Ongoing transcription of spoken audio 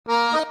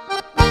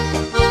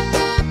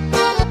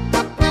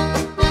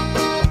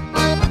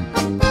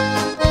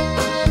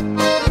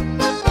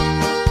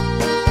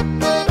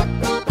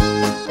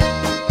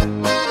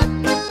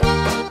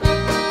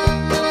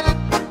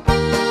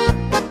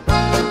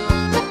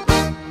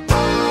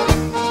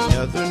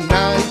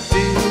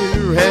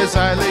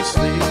I lay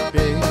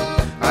sleeping,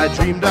 I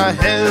dreamed I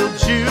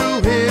held you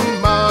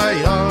in my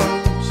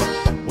arms.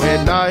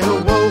 When I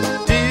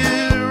awoke,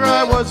 dear,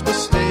 I was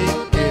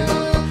mistaken,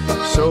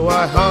 so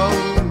I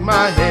hung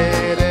my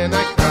head and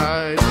I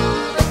cried.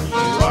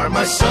 You are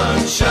my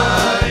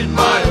sunshine,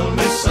 my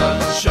only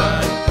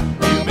sunshine.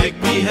 You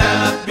make me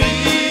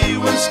happy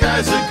when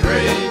skies are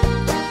gray.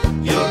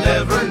 You'll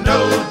never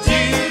know,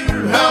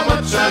 dear, how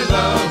much I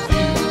love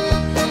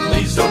you.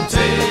 Please don't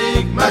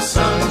take my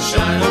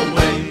sunshine away.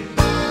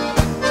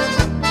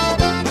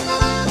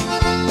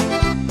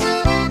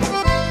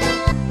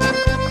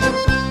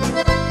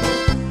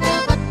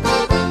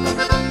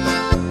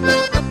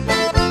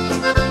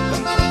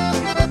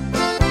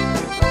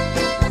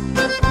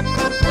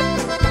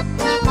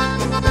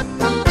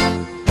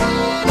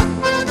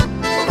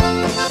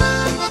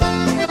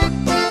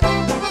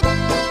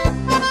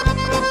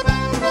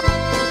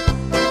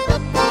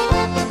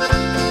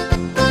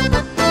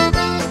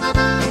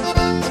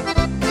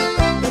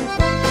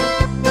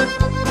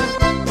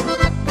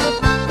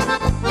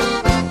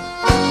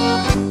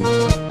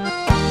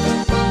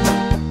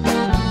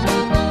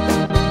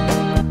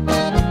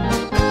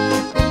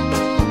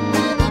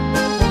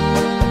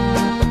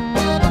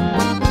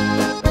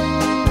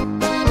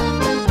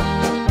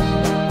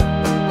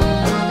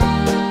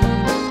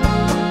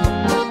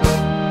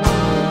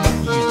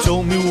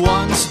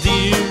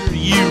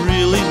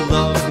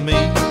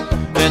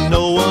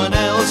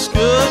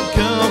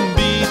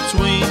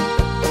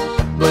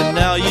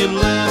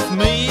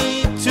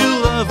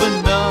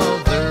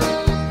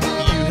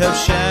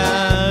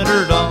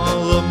 Shattered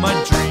all of my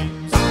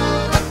dreams.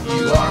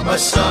 You are my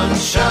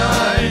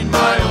sunshine,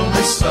 my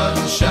only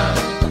sunshine.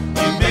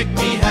 You make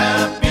me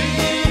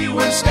happy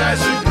when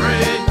skies are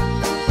gray.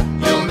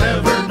 You'll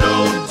never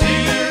know,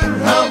 dear,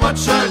 how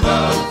much I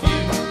love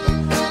you.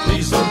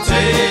 Please don't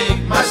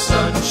take my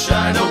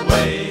sunshine away.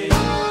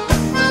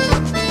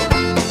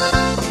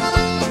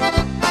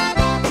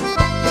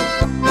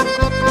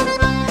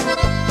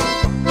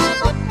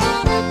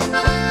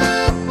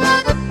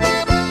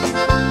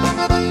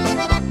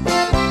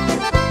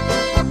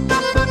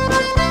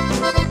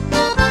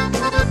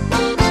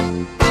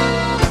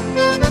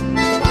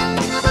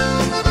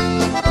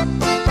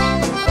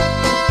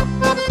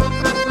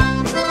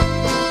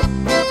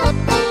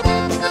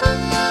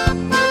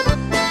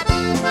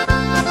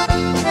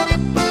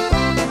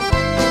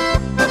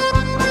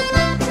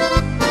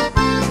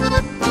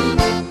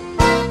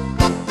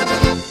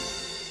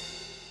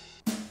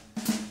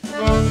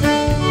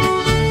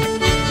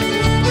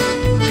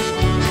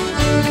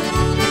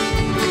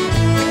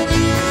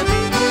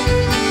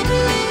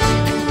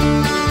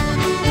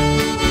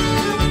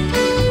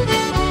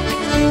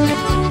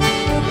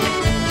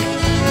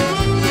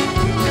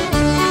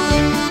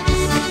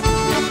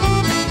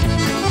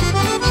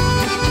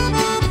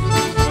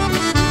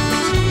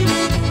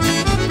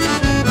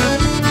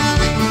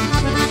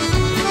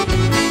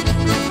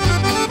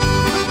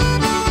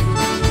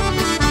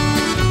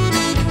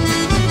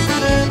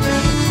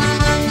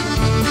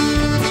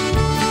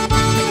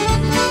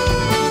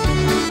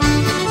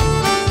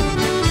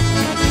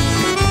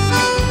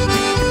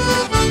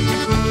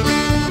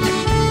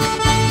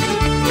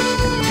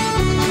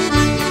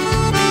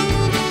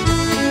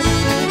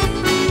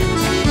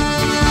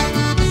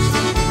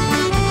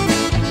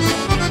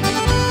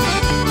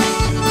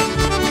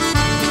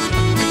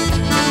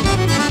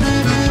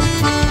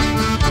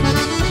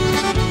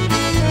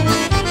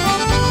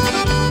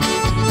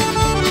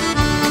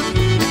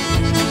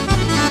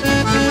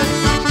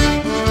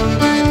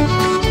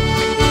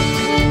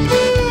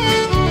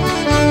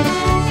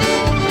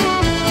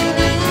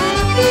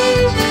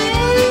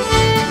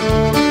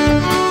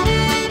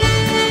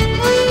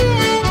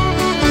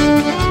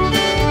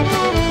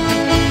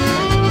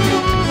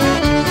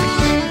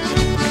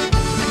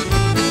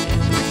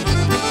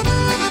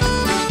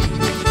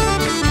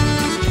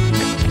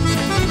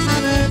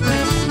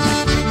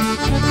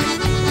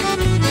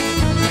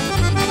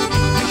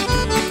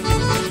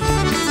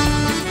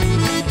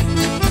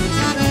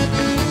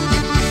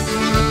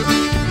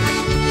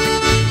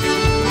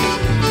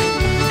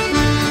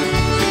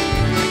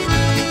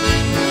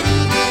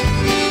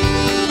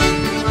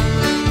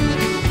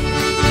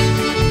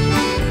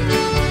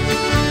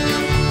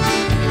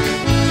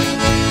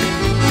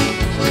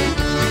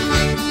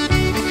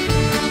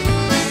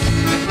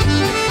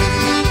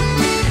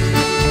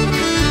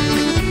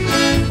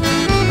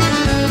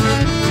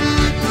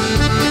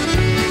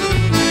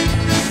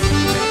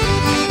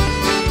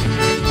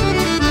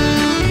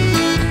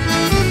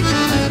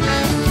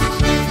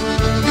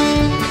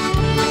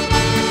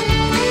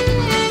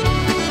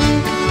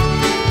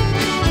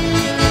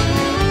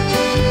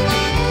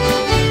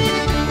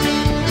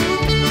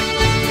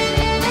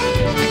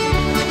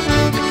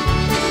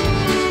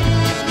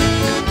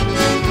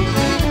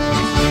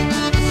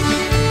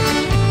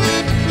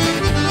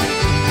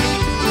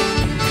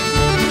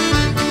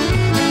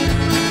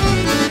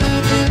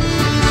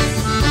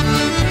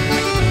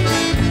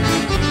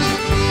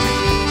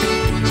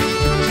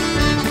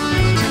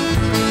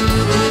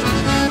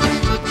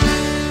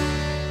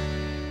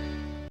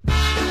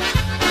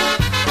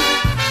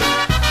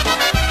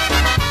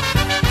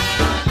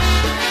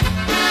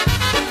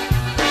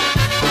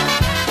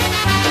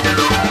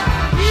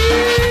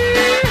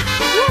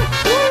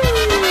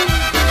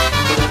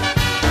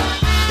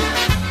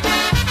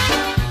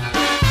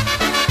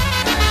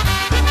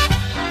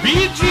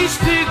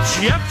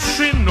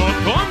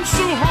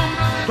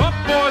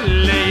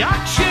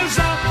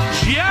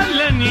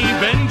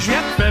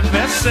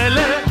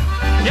 wesele,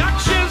 jak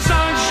się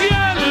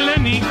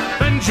zazieleni,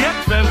 będzie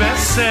twe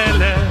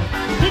wesele.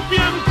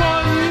 Kupię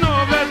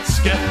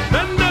ponoweckie,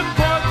 będę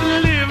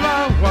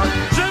podliwała,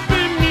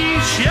 żeby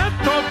mi się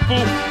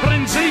topu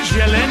prędzej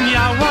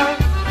zieleniała,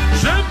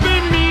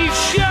 żeby mi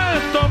się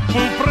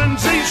topu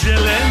prędzej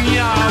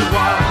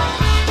zieleniała.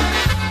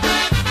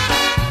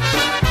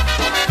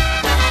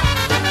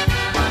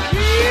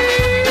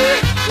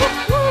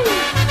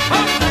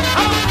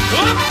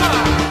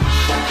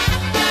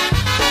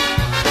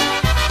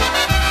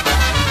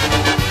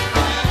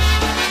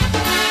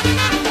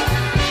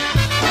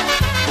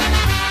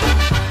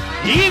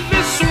 I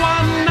wysła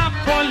na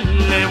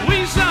pole,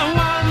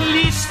 łyzała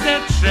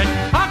listeczek.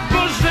 Ach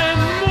Boże,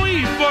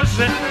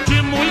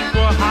 gdzie mój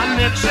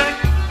kochaneczek?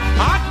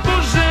 Ach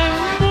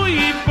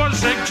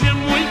Boże, gdzie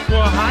mój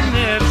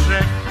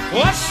kochaneczek?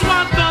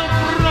 Osła do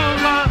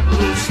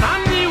browaru,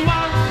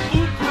 staniła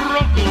u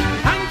progu.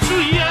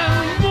 Tańcuje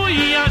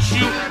mój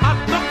Jasiu, a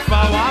to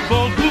chwała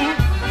Bogu.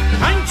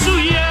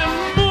 Tańcuje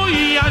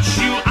mój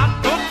Jasiu, a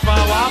to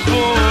chwała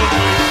Bogu.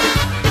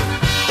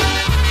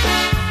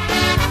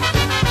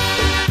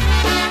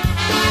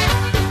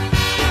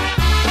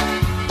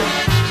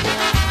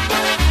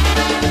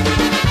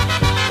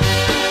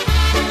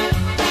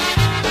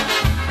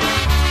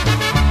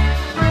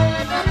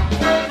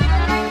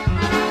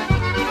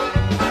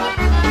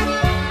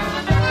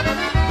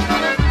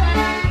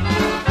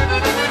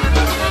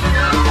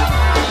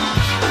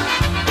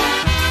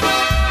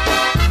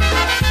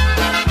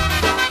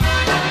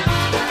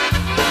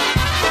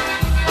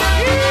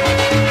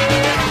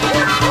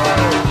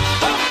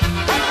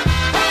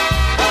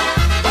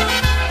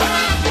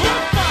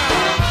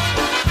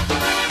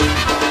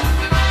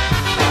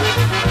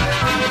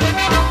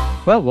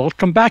 Well,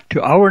 welcome back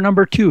to hour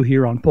number 2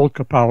 here on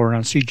Polka Power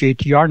on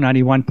CJTR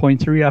 91.3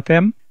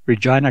 FM,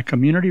 Regina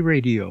Community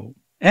Radio.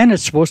 And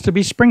it's supposed to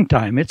be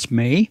springtime. It's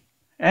May.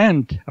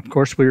 And, of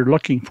course, we're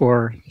looking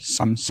for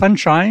some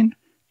sunshine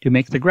to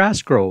make the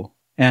grass grow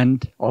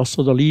and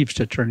also the leaves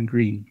to turn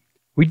green.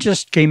 We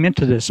just came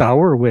into this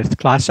hour with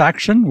class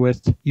action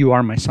with You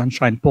Are My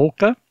Sunshine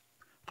Polka,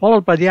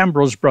 followed by the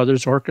Ambrose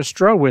Brothers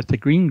Orchestra with the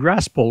Green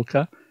Grass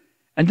Polka.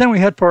 And then we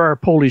had for our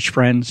Polish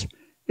friends,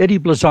 Eddie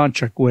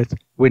Blazonczyk with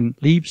When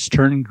Leaves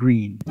Turn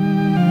Green.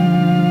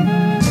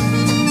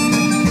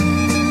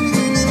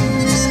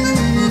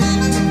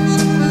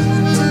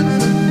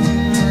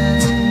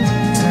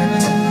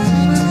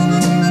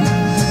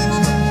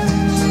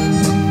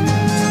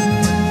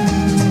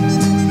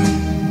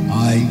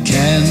 I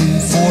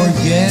can't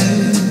forget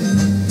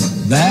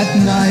that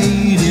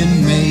night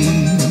in May.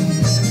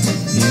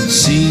 It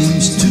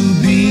seems to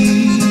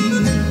be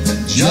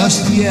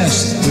just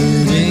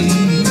yesterday.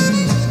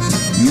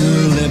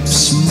 Your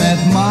lips met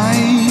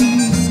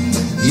mine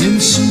in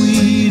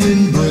sweet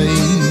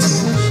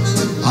embrace.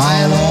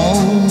 I'll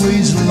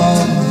always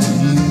love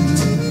you,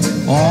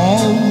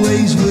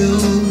 always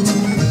will.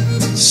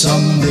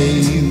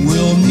 Someday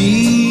we'll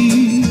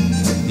meet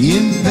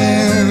in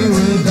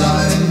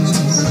paradise,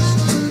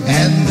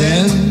 and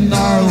then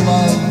our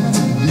love,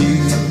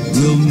 dear,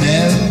 will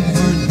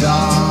never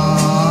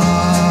die.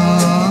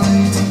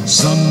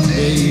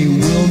 Someday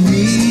we'll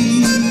meet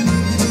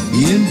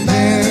in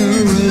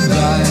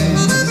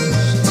paradise,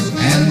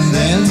 and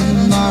then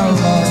our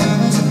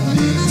love,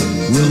 dear,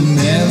 will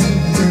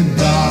never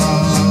die.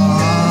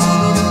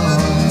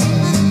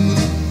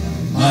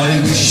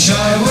 I wish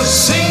I was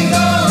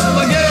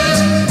single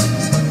again,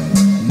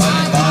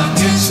 my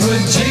pockets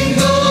would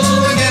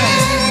jingle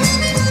again.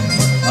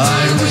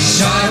 I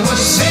wish I was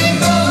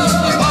single,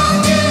 my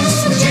pockets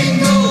would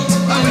jingle.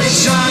 I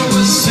wish I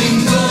was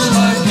single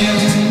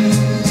again.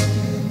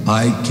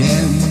 I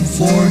can't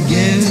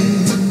forget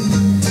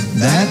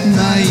that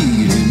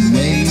night in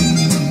May.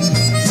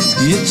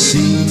 It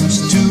seems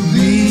to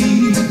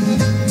be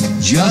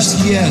just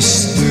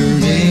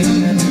yesterday.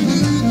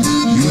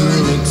 Your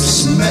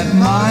lips met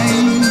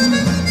mine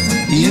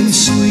in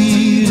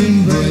sweet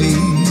embrace.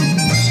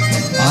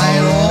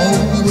 I'll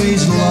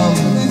always love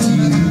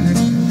you,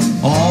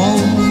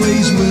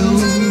 always will.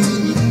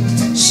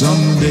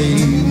 Someday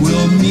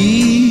we'll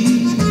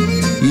meet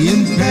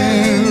in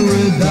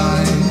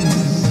paradise,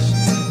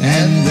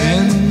 and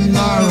then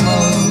our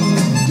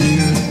love,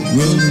 dear,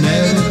 will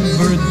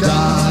never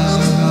die.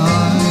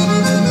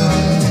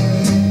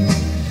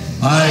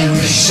 I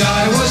wish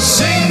I was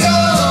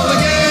single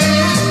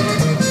again,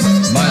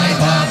 my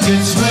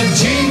pockets would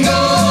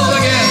jingle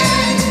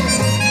again.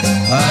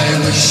 I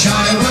wish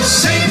I was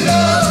single,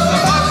 my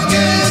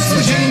pockets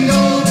would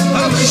jingle.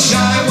 I wish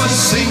I was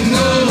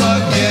single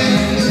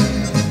again.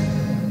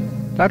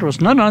 That was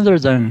none other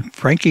than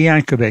Frankie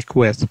Yankovic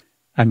with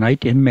A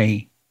Night in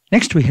May.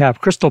 Next we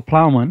have Crystal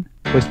Plowman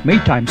with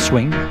Maytime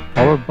Swing,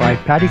 followed by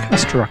Patty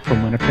Kosteruk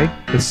from Winnipeg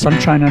with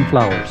Sunshine and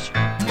Flowers.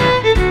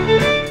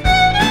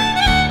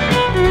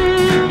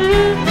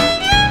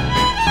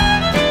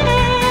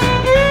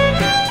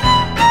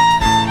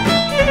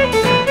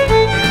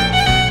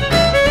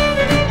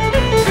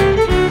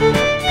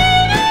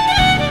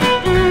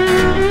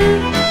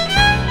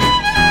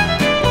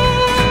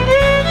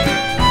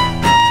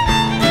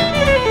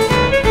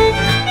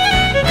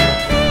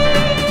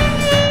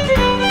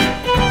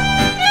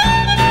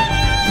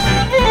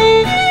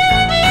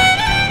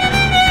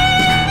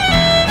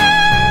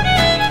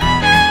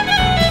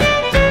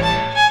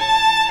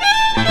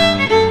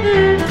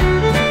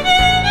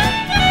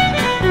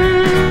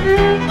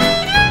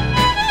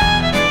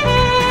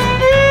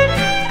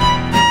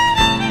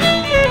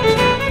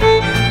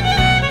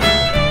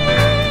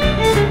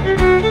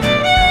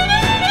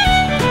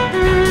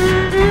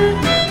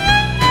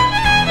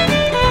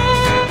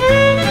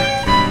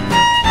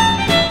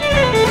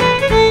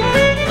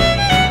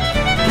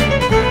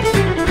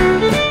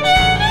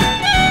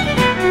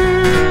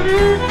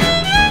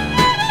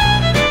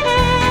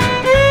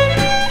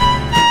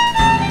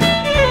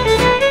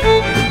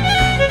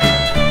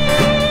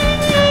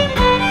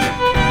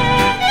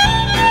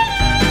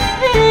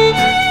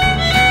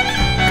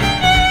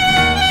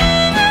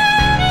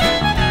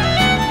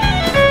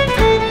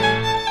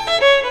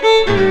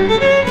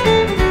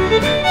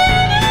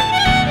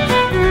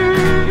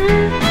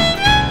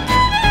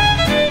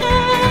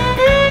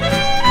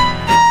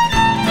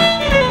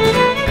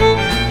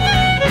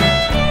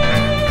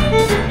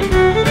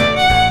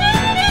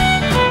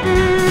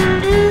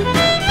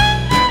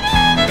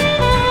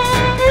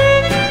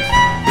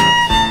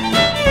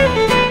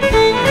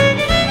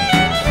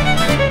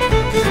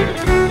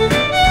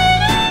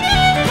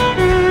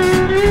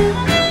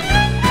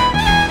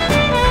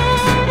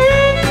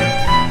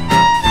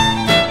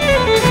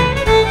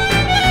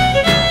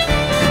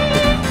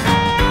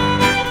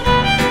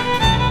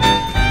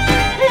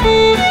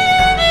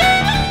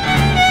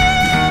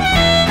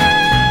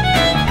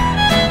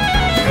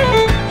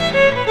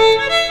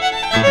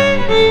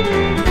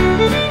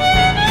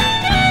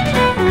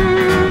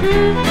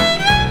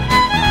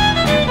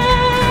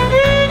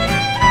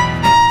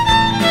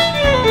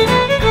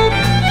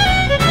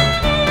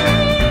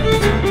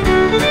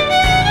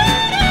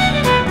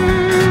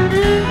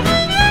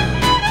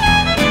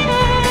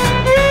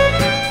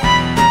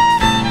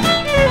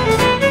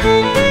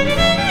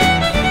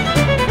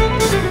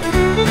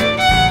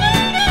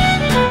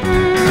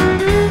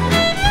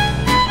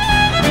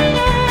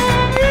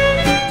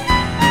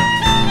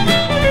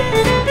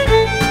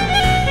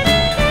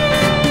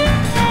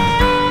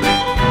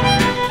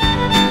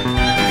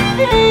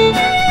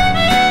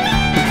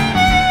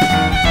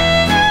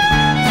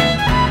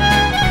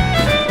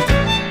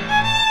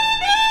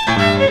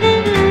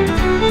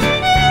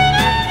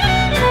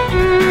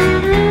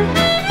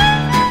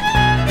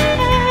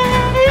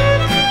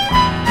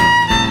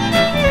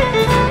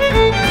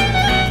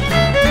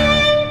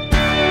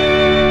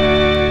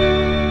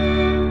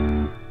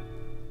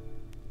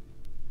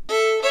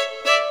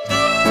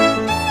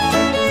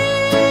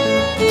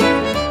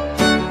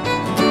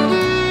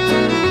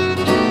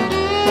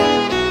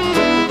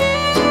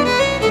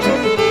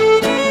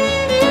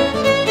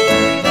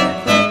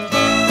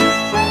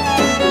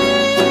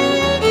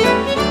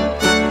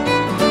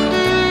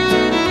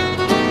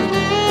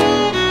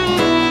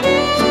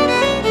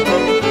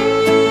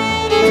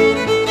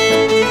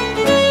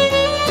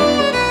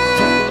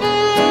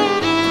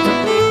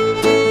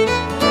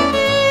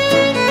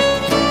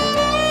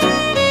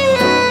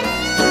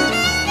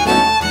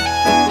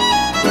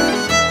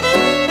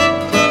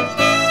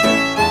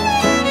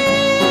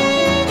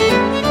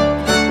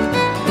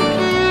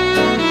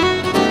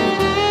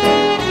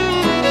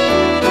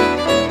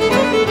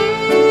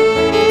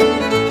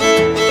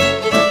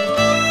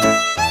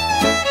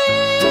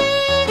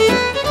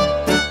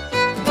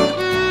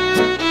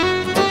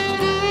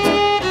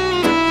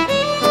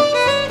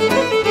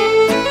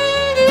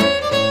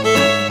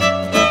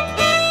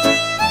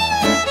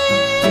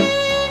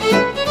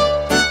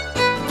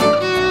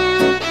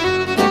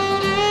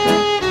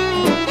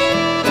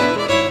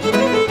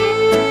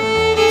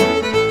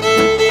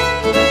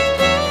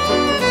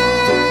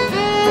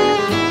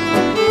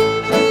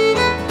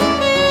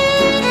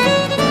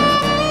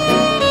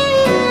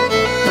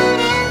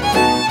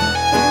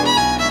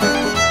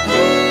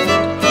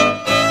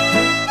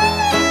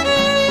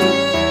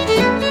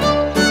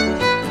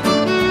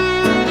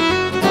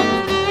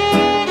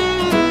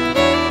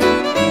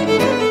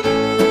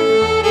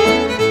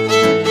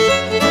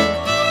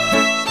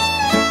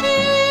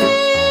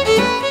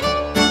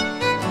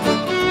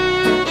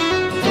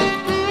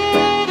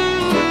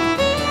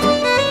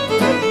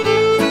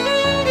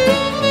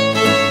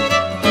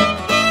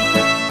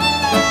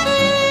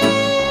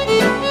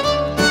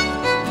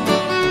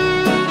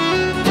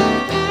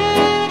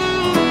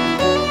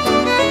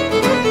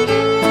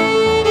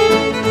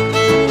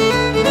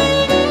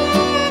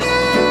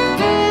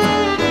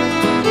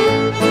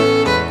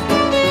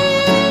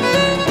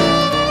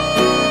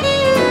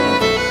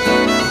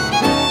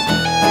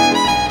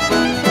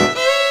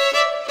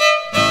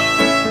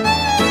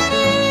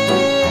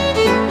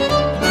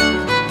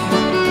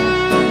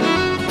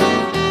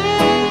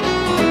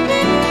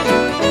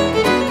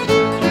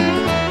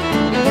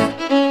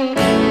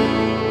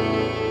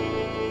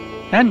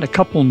 And a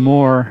couple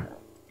more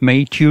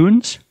May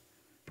tunes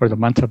for the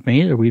month of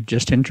May that we've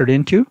just entered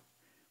into.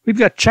 We've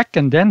got Check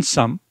and Then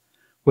Some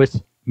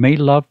with May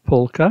Love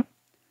Polka,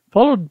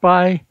 followed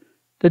by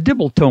the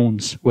Dibble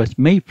Tones with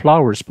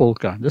Mayflowers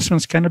Polka. This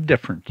one's kind of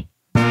different.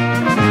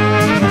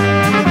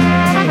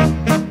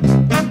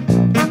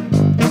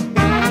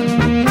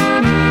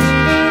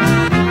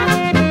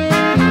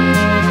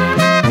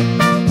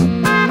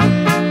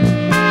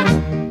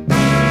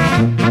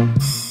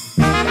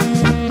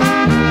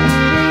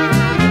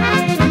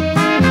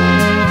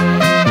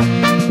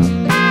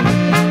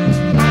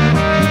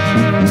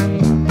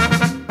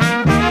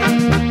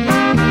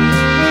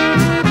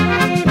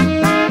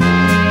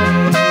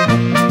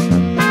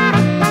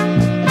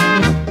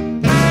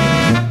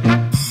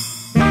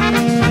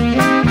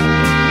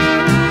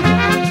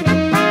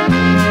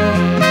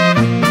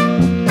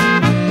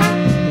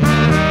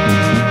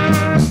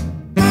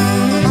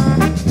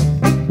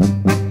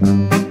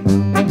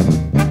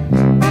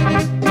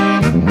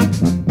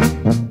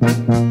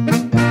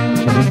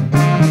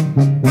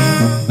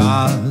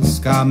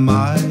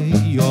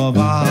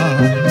 Majová,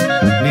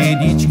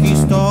 lidičky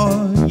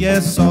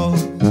stoje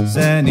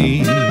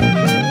sozený.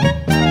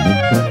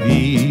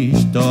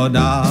 Víš to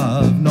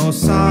dávno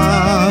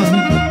sám,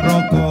 pro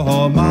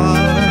koho má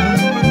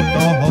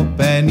toho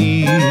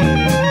pení.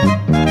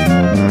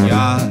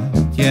 Já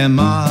tě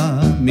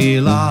mám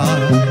milá,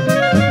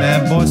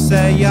 nebo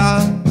se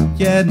já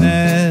tě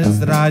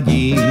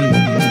nezradím.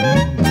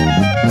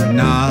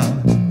 Na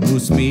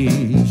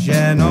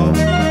usmíšenou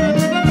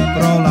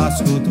pro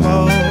lásku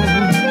tvou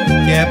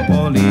tě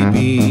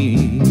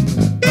políbím.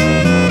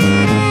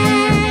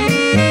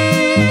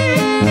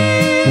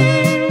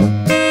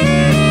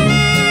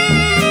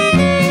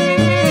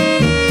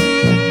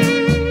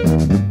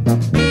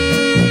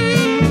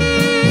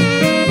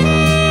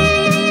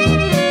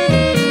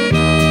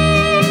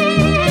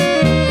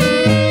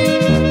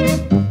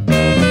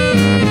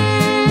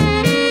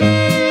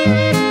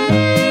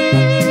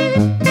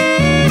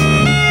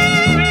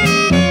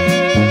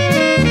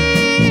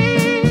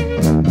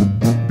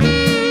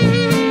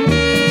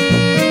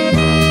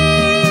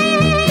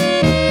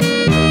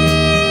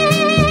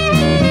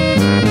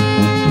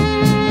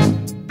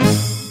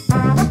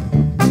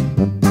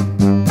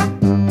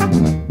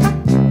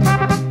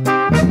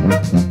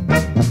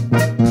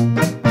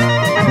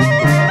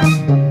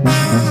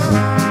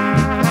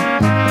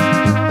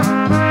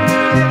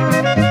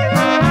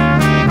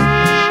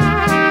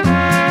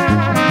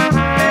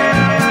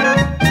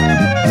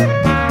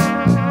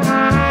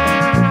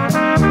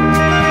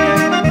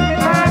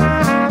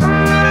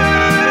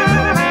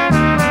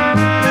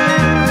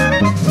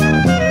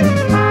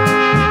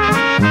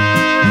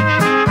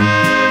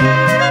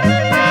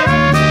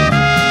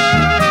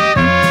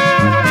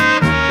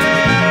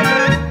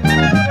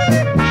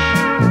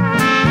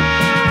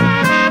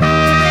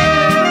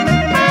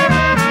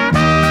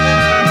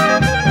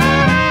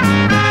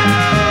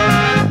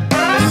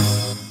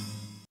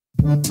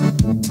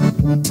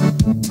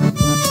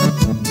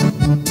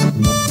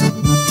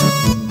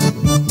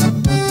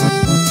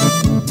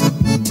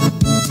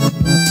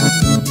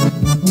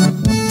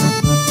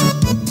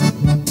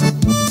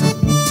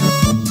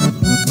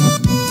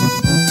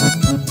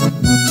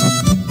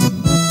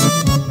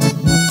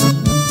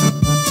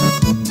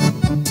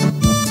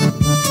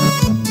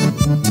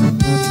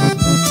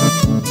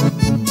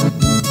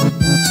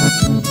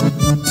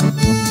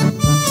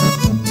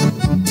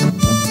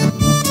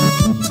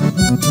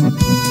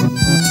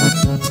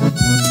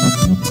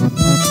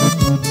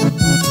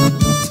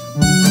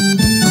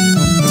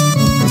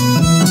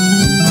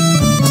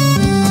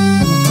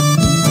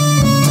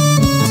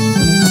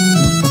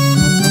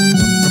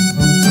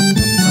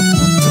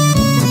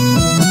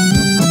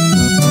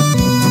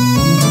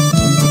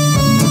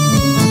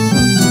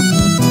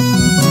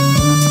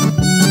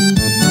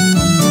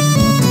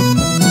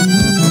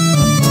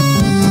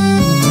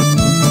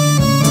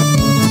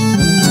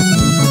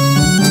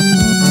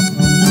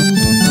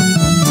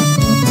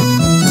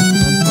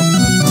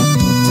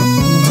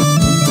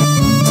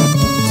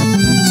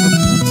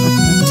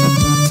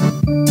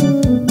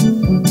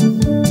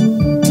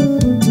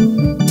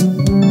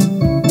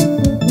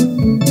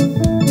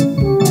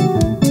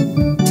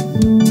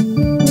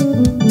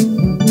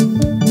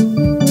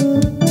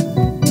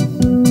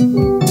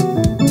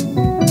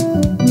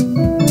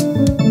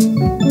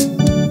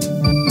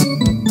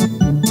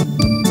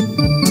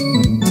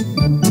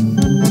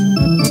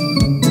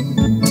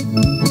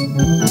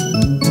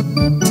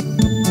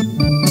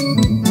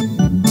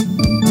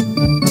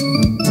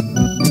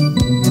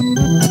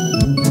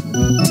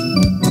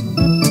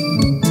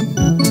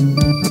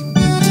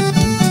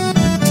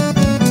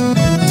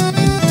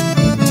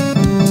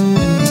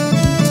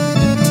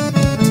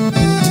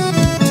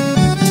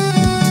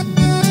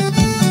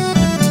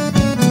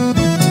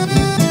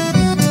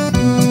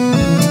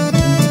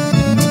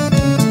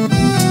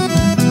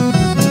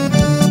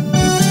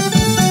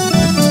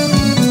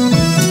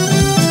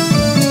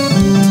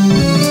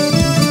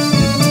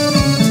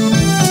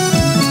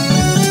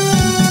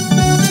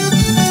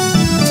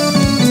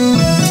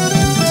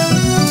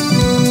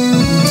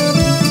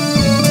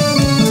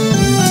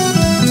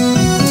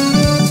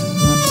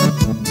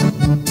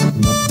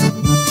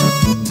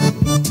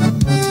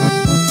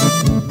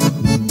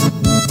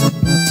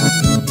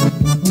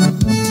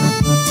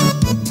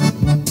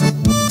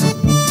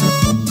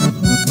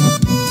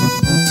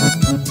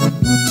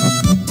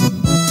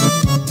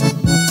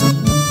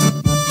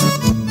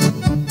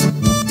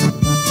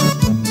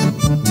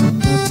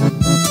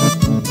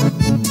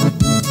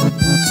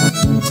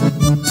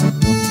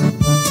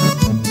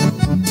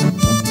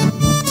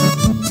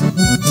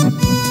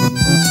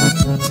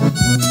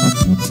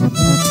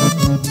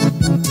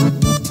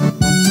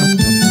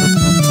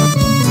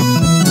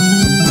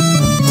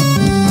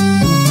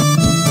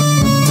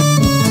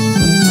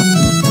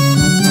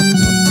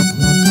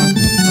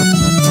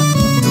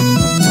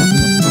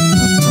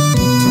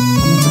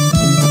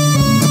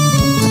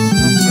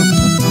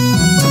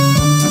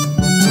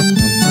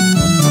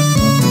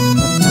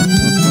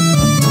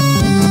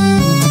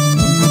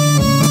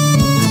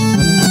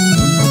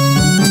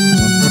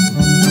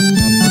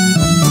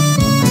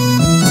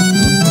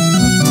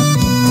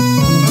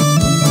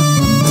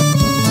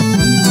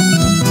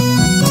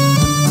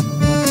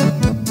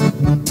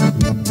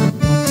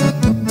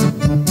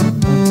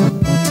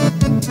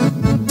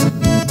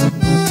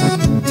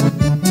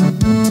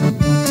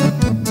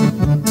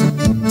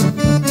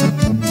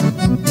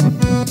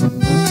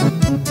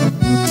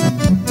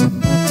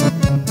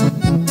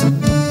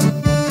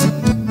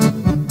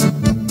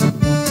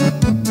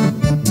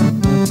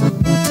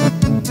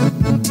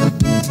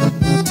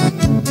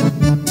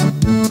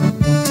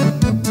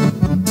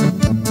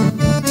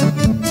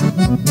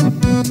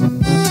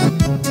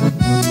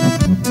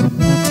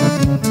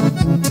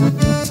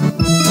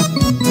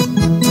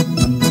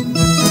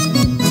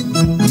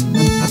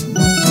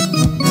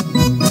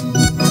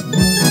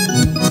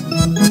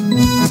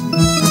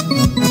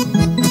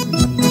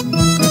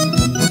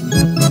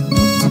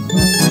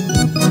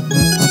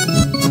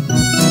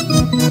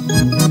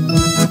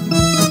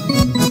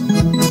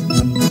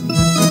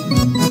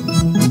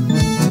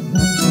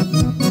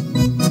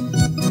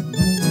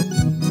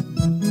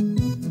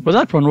 Well,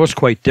 that one was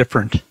quite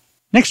different.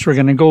 Next, we're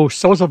going to go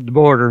south of the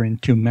border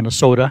into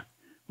Minnesota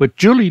with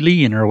Julie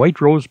Lee and her White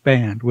Rose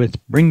Band with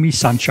Bring Me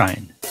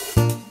Sunshine.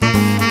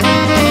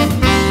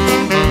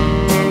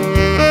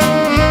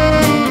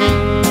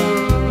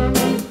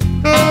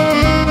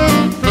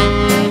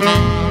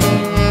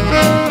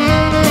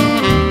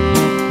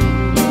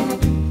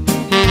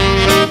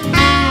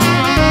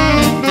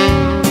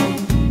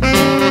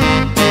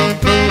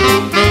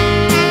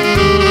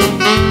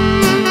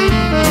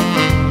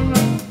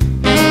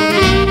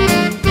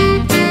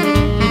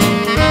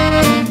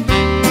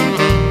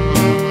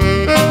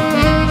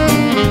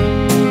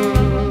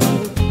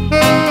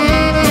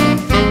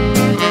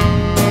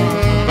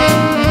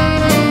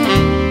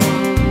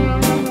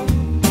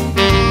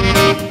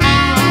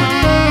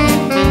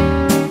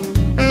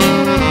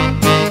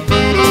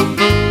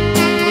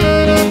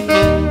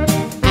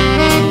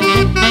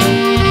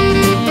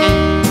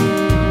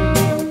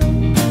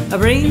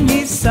 Bring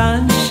me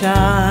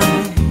sunshine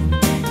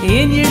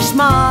in your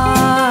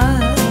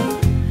smile,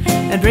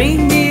 and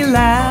bring me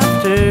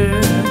laughter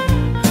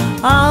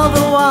all the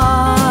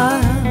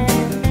while.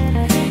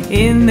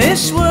 In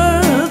this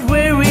world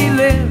where we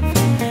live,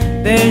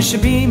 there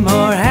should be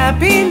more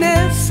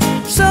happiness,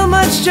 so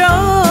much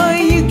joy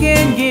you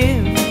can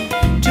give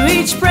to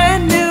each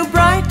brand new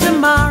bright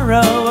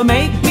tomorrow.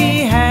 Make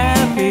me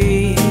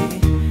happy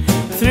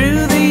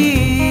through the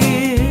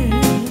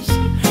years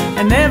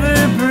and never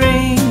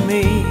bring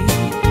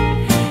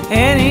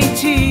any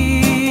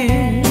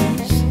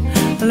tears.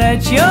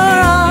 Let your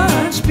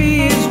arms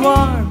be as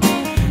warm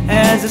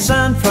as the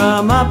sun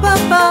from up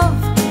above.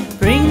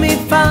 Bring me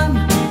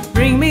fun,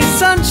 bring me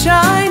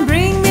sunshine,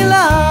 bring me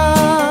love.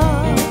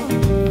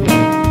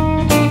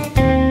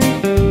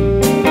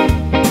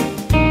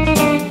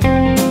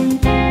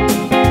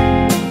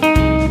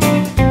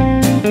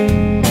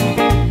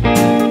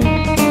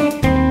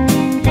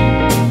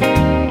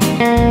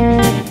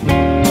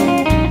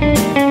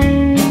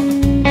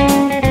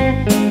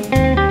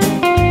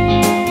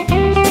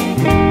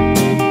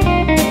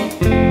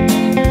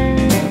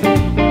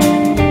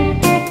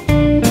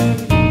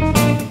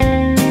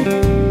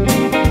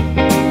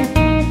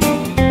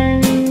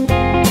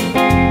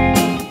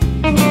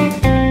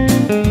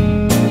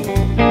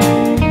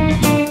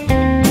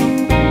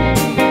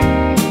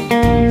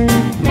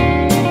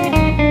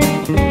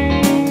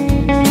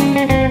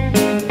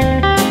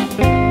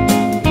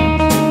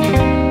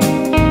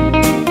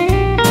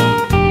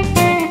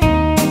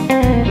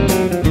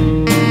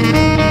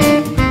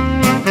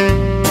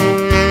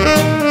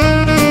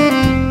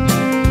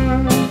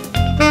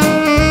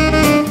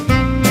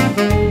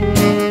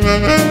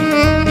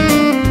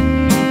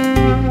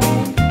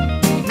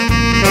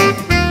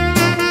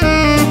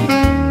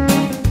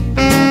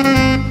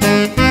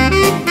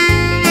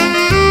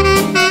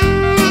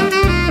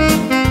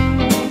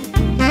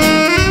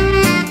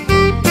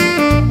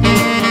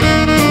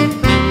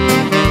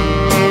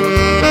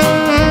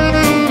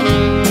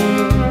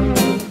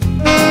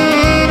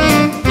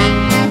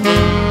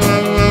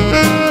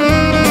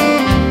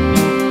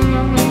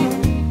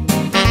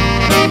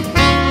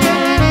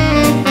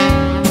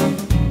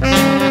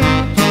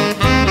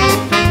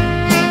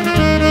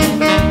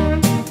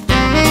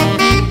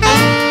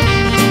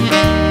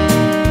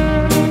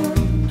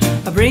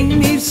 Bring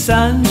me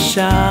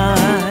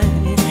sunshine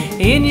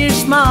in your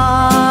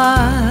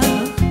smile,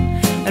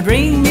 and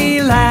bring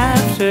me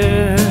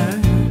laughter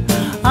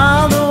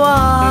all the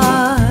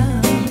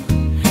while.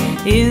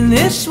 In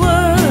this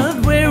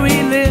world where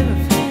we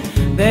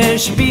live, there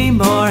should be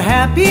more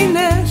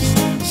happiness,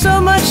 so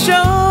much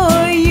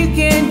joy you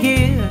can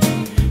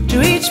give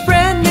to each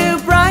brand new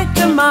bright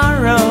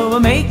tomorrow.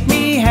 Make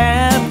me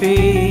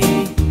happy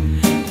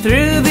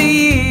through the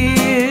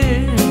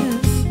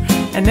years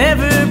and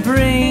never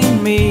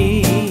bring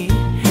me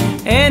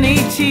any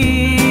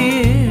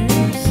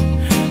tears.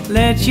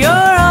 Let your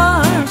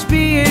arms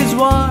be as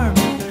warm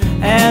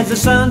as the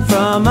sun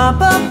from up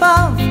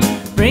above.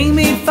 Bring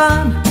me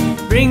fun,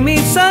 bring me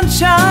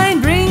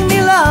sunshine, bring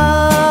me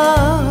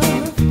love.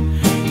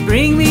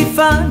 Bring me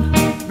fun,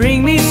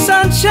 bring me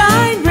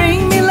sunshine,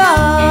 bring me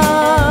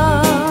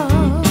love.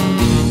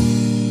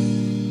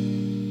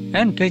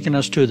 And taking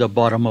us to the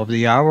bottom of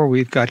the hour,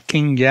 we've got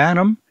King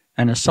Yanam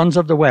and the Sons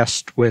of the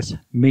West with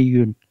May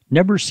You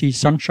Never See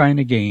Sunshine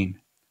Again.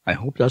 I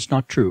hope that's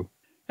not true.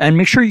 And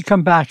make sure you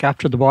come back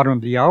after the bottom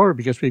of the hour,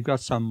 because we've got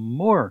some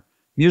more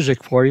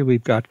music for you.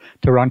 We've got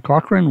Teron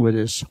Cochran with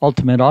his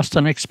Ultimate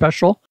Austinic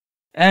special,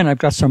 and I've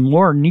got some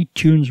more neat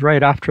tunes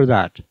right after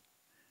that.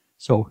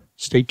 So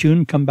stay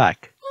tuned, come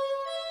back.